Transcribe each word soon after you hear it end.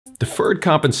Deferred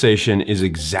compensation is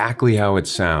exactly how it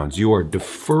sounds. You are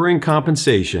deferring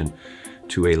compensation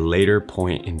to a later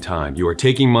point in time. You are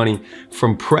taking money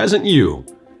from present you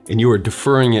and you are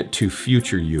deferring it to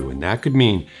future you. And that could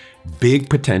mean big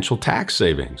potential tax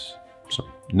savings,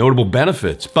 some notable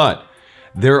benefits, but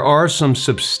there are some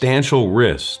substantial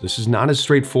risks. This is not as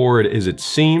straightforward as it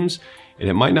seems, and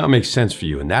it might not make sense for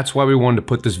you. And that's why we wanted to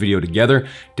put this video together,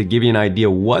 to give you an idea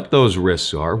what those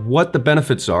risks are, what the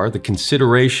benefits are, the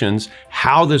considerations,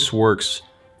 how this works,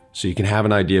 so you can have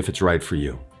an idea if it's right for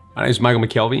you. My name is Michael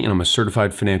McKelvey, and I'm a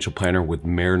certified financial planner with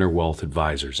Mariner Wealth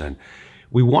Advisors. And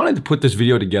we wanted to put this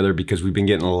video together because we've been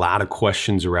getting a lot of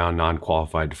questions around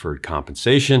non-qualified deferred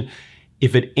compensation.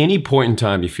 If at any point in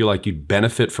time you feel like you'd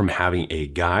benefit from having a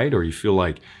guide, or you feel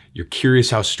like you're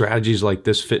curious how strategies like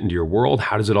this fit into your world,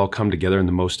 how does it all come together in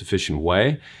the most efficient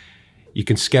way, you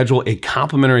can schedule a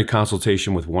complimentary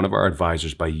consultation with one of our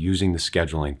advisors by using the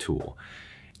scheduling tool.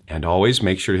 And always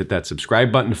make sure to hit that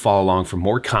subscribe button to follow along for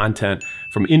more content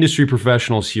from industry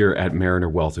professionals here at Mariner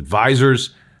Wealth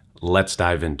Advisors. Let's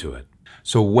dive into it.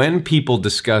 So when people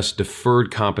discuss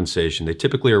deferred compensation, they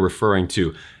typically are referring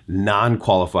to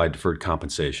non-qualified deferred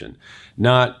compensation,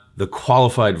 not the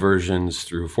qualified versions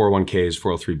through 401ks,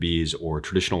 403bs, or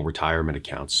traditional retirement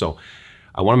accounts. So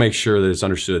I want to make sure that it's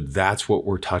understood that's what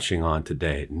we're touching on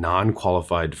today,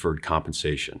 non-qualified deferred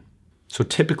compensation. So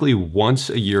typically once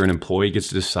a year, an employee gets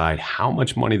to decide how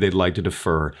much money they'd like to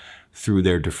defer through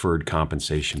their deferred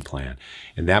compensation plan.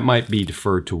 And that might be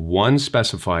deferred to one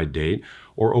specified date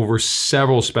or over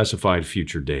several specified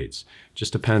future dates.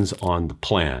 Just depends on the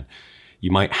plan.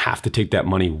 You might have to take that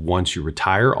money once you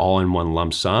retire, all in one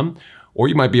lump sum, or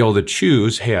you might be able to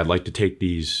choose, hey, I'd like to take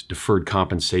these deferred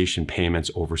compensation payments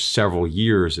over several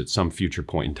years at some future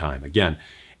point in time. Again,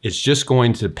 it's just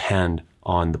going to depend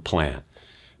on the plan.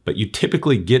 But you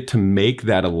typically get to make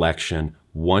that election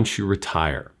once you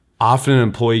retire. Often an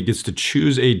employee gets to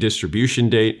choose a distribution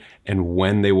date and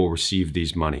when they will receive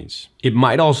these monies. It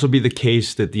might also be the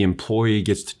case that the employee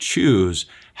gets to choose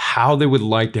how they would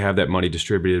like to have that money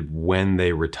distributed when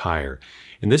they retire.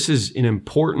 And this is an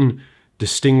important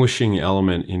distinguishing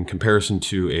element in comparison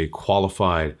to a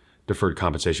qualified deferred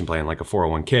compensation plan like a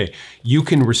 401k. You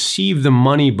can receive the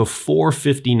money before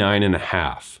 59 and a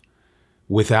half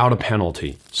without a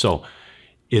penalty. So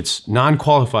it's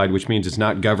non-qualified, which means it's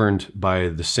not governed by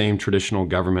the same traditional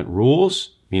government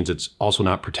rules, means it's also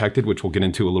not protected, which we'll get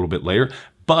into a little bit later.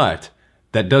 But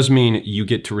that does mean you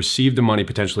get to receive the money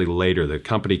potentially later. The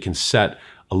company can set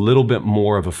a little bit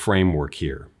more of a framework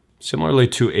here. Similarly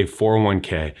to a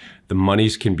 401k, the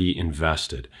monies can be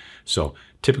invested. So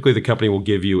typically the company will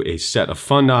give you a set of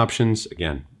fund options.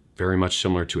 Again, very much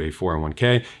similar to a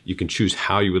 401k. You can choose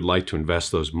how you would like to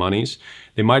invest those monies.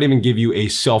 They might even give you a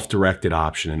self-directed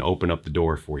option and open up the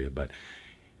door for you. But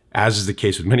as is the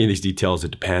case with many of these details, it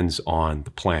depends on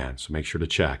the plan. So make sure to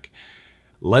check.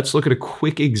 Let's look at a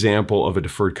quick example of a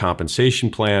deferred compensation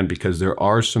plan because there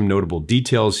are some notable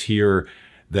details here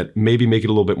that maybe make it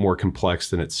a little bit more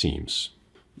complex than it seems.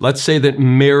 Let's say that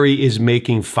Mary is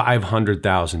making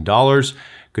 $500,000.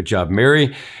 Good job,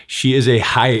 Mary. She is a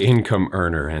high income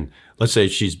earner, and let's say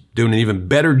she's doing an even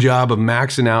better job of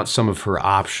maxing out some of her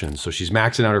options. So she's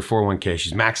maxing out her 401k,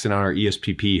 she's maxing out her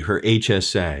ESPP, her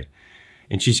HSA,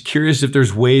 and she's curious if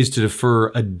there's ways to defer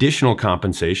additional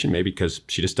compensation, maybe because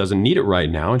she just doesn't need it right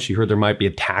now, and she heard there might be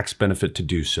a tax benefit to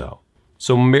do so.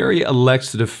 So Mary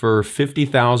elects to defer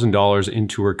 $50,000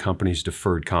 into her company's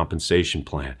deferred compensation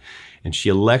plan, and she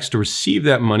elects to receive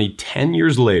that money 10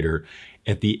 years later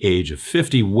at the age of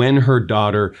 50 when her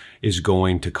daughter is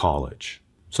going to college.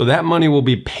 So that money will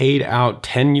be paid out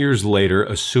 10 years later,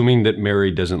 assuming that Mary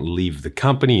doesn't leave the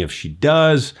company. If she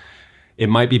does, it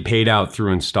might be paid out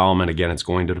through installment. Again, it's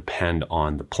going to depend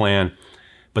on the plan,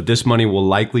 but this money will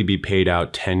likely be paid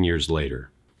out 10 years later.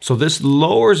 So this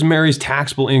lowers Mary's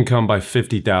taxable income by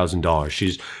 $50,000.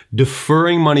 She's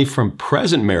deferring money from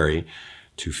present Mary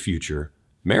to future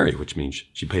Mary, which means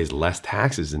she pays less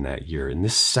taxes in that year. And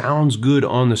this sounds good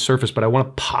on the surface, but I want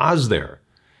to pause there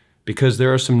because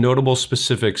there are some notable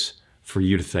specifics for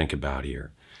you to think about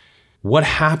here. What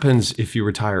happens if you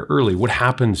retire early? What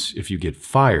happens if you get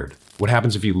fired? What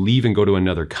happens if you leave and go to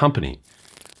another company?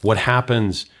 What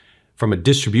happens from a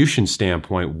distribution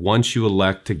standpoint once you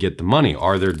elect to get the money?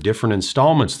 Are there different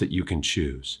installments that you can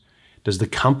choose? Does the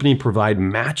company provide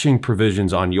matching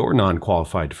provisions on your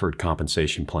non-qualified deferred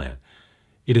compensation plan?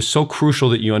 It is so crucial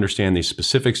that you understand these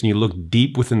specifics and you look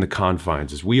deep within the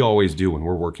confines, as we always do when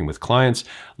we're working with clients.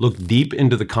 Look deep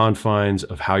into the confines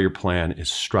of how your plan is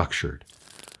structured.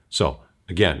 So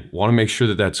again, want to make sure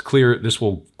that that's clear. This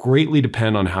will greatly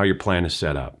depend on how your plan is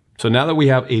set up. So now that we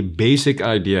have a basic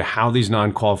idea how these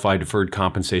non-qualified deferred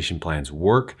compensation plans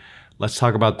work, let's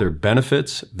talk about their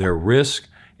benefits, their risk,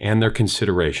 and their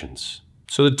considerations.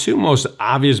 So the two most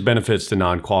obvious benefits to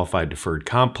non-qualified deferred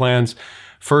comp plans: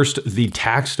 first, the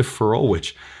tax deferral,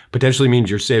 which potentially means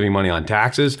you're saving money on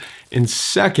taxes. And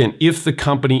second, if the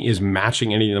company is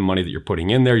matching any of the money that you're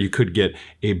putting in there, you could get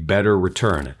a better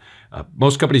return.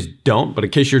 Most companies don't, but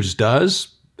in case yours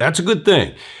does, that's a good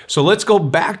thing. So let's go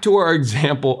back to our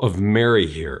example of Mary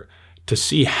here to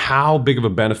see how big of a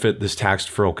benefit this tax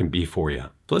deferral can be for you.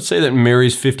 So let's say that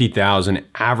Mary's $50,000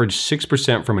 averaged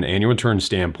 6% from an annual return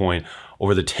standpoint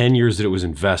over the 10 years that it was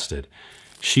invested.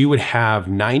 She would have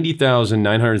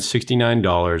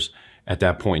 $90,969 at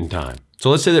that point in time. So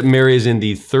let's say that Mary is in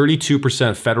the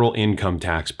 32% federal income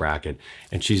tax bracket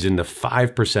and she's in the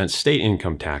 5% state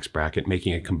income tax bracket,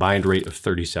 making a combined rate of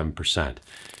 37%.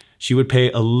 She would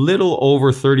pay a little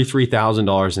over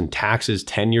 $33,000 in taxes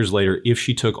 10 years later if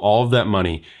she took all of that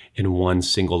money in one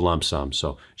single lump sum.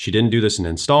 So she didn't do this in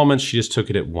installments, she just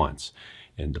took it at once.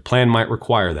 And the plan might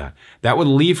require that. That would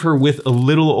leave her with a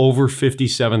little over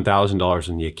 $57,000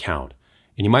 in the account.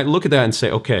 And you might look at that and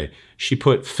say, okay, she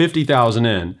put $50,000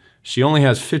 in, she only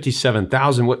has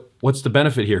 $57,000. What's the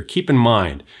benefit here? Keep in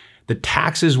mind, the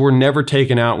taxes were never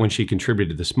taken out when she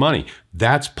contributed this money.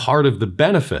 That's part of the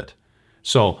benefit.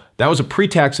 So that was a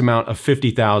pre-tax amount of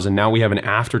 $50,000. Now we have an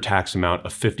after-tax amount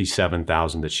of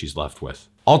 $57,000 that she's left with.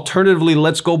 Alternatively,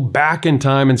 let's go back in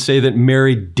time and say that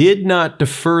Mary did not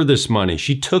defer this money.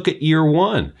 She took it year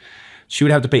one. She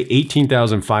would have to pay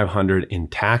 $18,500 in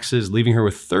taxes, leaving her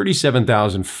with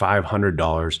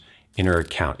 $37,500 in her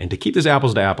account. And to keep this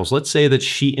apples to apples, let's say that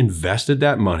she invested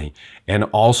that money and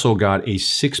also got a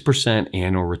 6%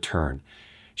 annual return.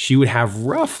 She would have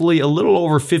roughly a little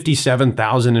over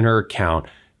 $57,000 in her account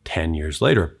 10 years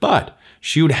later, but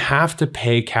she would have to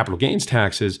pay capital gains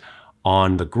taxes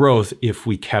on the growth if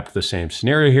we kept the same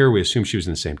scenario here. We assume she was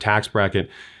in the same tax bracket.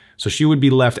 So she would be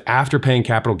left after paying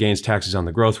capital gains taxes on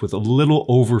the growth with a little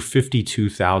over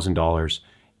 $52,000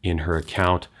 in her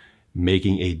account,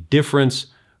 making a difference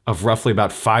of roughly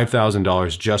about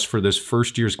 $5,000 just for this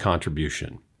first year's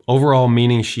contribution. Overall,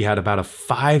 meaning she had about a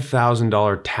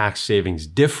 $5,000 tax savings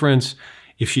difference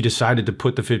if she decided to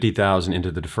put the $50,000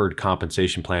 into the deferred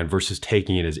compensation plan versus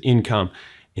taking it as income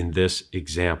in this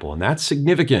example. And that's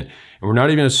significant. And we're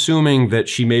not even assuming that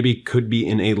she maybe could be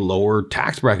in a lower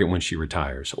tax bracket when she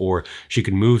retires, or she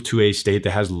could move to a state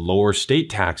that has lower state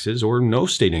taxes or no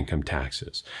state income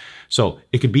taxes. So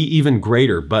it could be even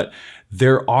greater, but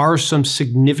there are some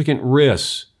significant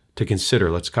risks to consider.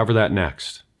 Let's cover that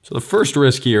next. So the first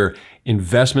risk here,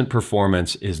 investment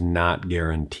performance is not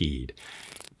guaranteed.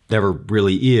 Never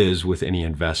really is with any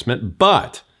investment,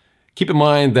 but keep in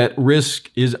mind that risk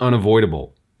is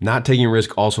unavoidable. Not taking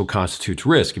risk also constitutes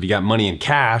risk. If you got money in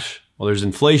cash, well, there's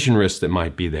inflation risk that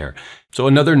might be there. So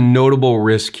another notable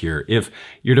risk here, if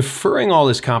you're deferring all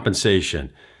this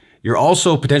compensation, you're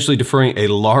also potentially deferring a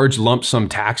large lump sum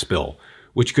tax bill,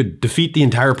 which could defeat the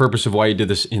entire purpose of why you did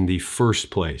this in the first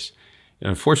place. And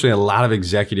unfortunately, a lot of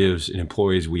executives and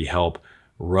employees we help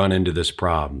run into this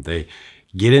problem. They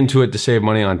get into it to save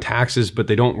money on taxes, but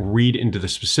they don't read into the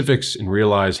specifics and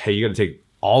realize, hey, you got to take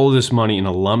all of this money in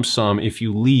a lump sum if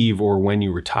you leave or when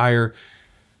you retire.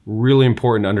 Really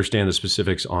important to understand the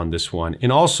specifics on this one.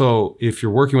 And also, if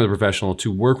you're working with a professional,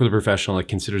 to work with a professional that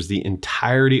considers the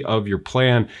entirety of your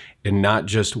plan and not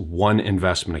just one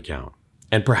investment account.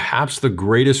 And perhaps the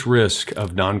greatest risk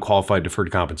of non-qualified deferred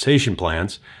compensation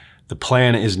plans, the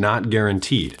plan is not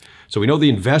guaranteed. So we know the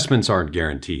investments aren't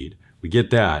guaranteed. We get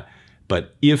that.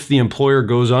 But if the employer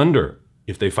goes under,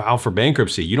 if they file for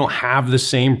bankruptcy, you don't have the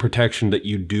same protection that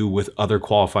you do with other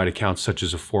qualified accounts such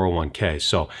as a 401k.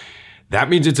 So that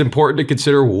means it's important to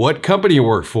consider what company you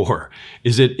work for.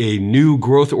 Is it a new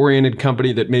growth-oriented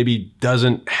company that maybe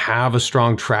doesn't have a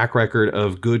strong track record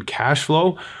of good cash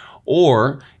flow?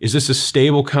 Or is this a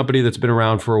stable company that's been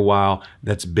around for a while,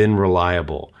 that's been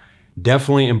reliable?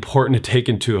 Definitely important to take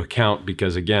into account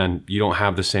because, again, you don't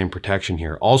have the same protection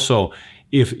here. Also,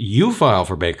 if you file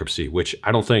for bankruptcy, which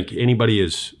I don't think anybody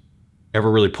is ever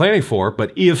really planning for,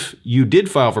 but if you did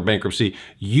file for bankruptcy,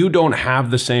 you don't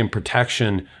have the same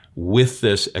protection with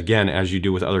this, again, as you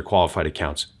do with other qualified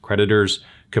accounts. Creditors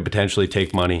could potentially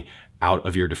take money out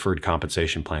of your deferred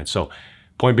compensation plan. So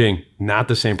point being, not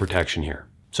the same protection here.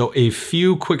 So a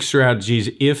few quick strategies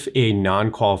if a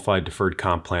non-qualified deferred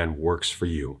comp plan works for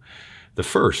you. The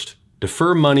first,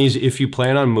 defer monies if you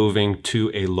plan on moving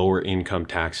to a lower income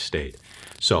tax state.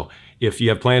 So if you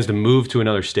have plans to move to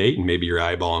another state and maybe you're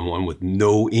eyeballing one with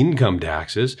no income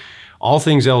taxes, all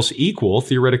things else equal,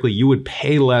 theoretically, you would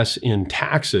pay less in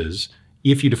taxes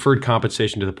if you deferred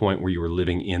compensation to the point where you were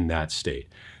living in that state.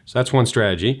 So that's one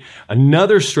strategy.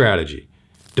 Another strategy,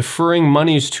 deferring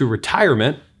monies to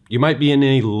retirement. You might be in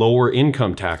a lower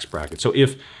income tax bracket. So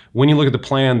if, when you look at the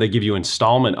plan, they give you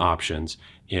installment options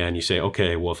and you say,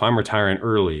 okay, well, if I'm retiring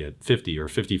early at 50 or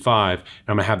 55, and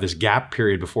I'm gonna have this gap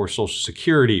period before Social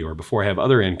Security or before I have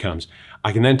other incomes,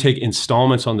 I can then take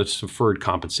installments on the deferred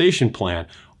compensation plan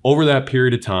over that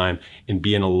period of time and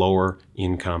be in a lower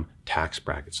income tax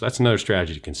bracket. So that's another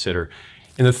strategy to consider.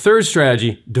 And the third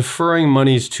strategy, deferring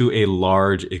monies to a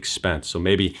large expense. So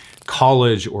maybe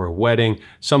college or a wedding,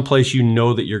 someplace you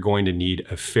know that you're going to need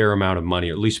a fair amount of money,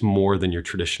 or at least more than your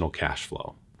traditional cash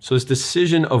flow. So this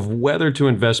decision of whether to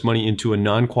invest money into a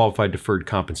non-qualified deferred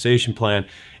compensation plan,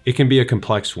 it can be a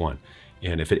complex one.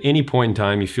 And if at any point in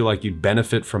time you feel like you'd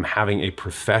benefit from having a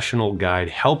professional guide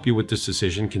help you with this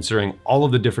decision, considering all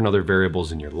of the different other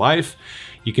variables in your life,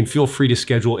 you can feel free to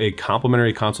schedule a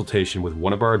complimentary consultation with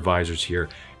one of our advisors here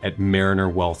at Mariner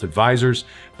Wealth Advisors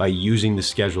by using the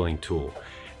scheduling tool.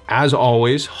 As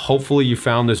always, hopefully you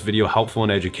found this video helpful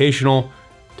and educational.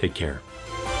 Take care.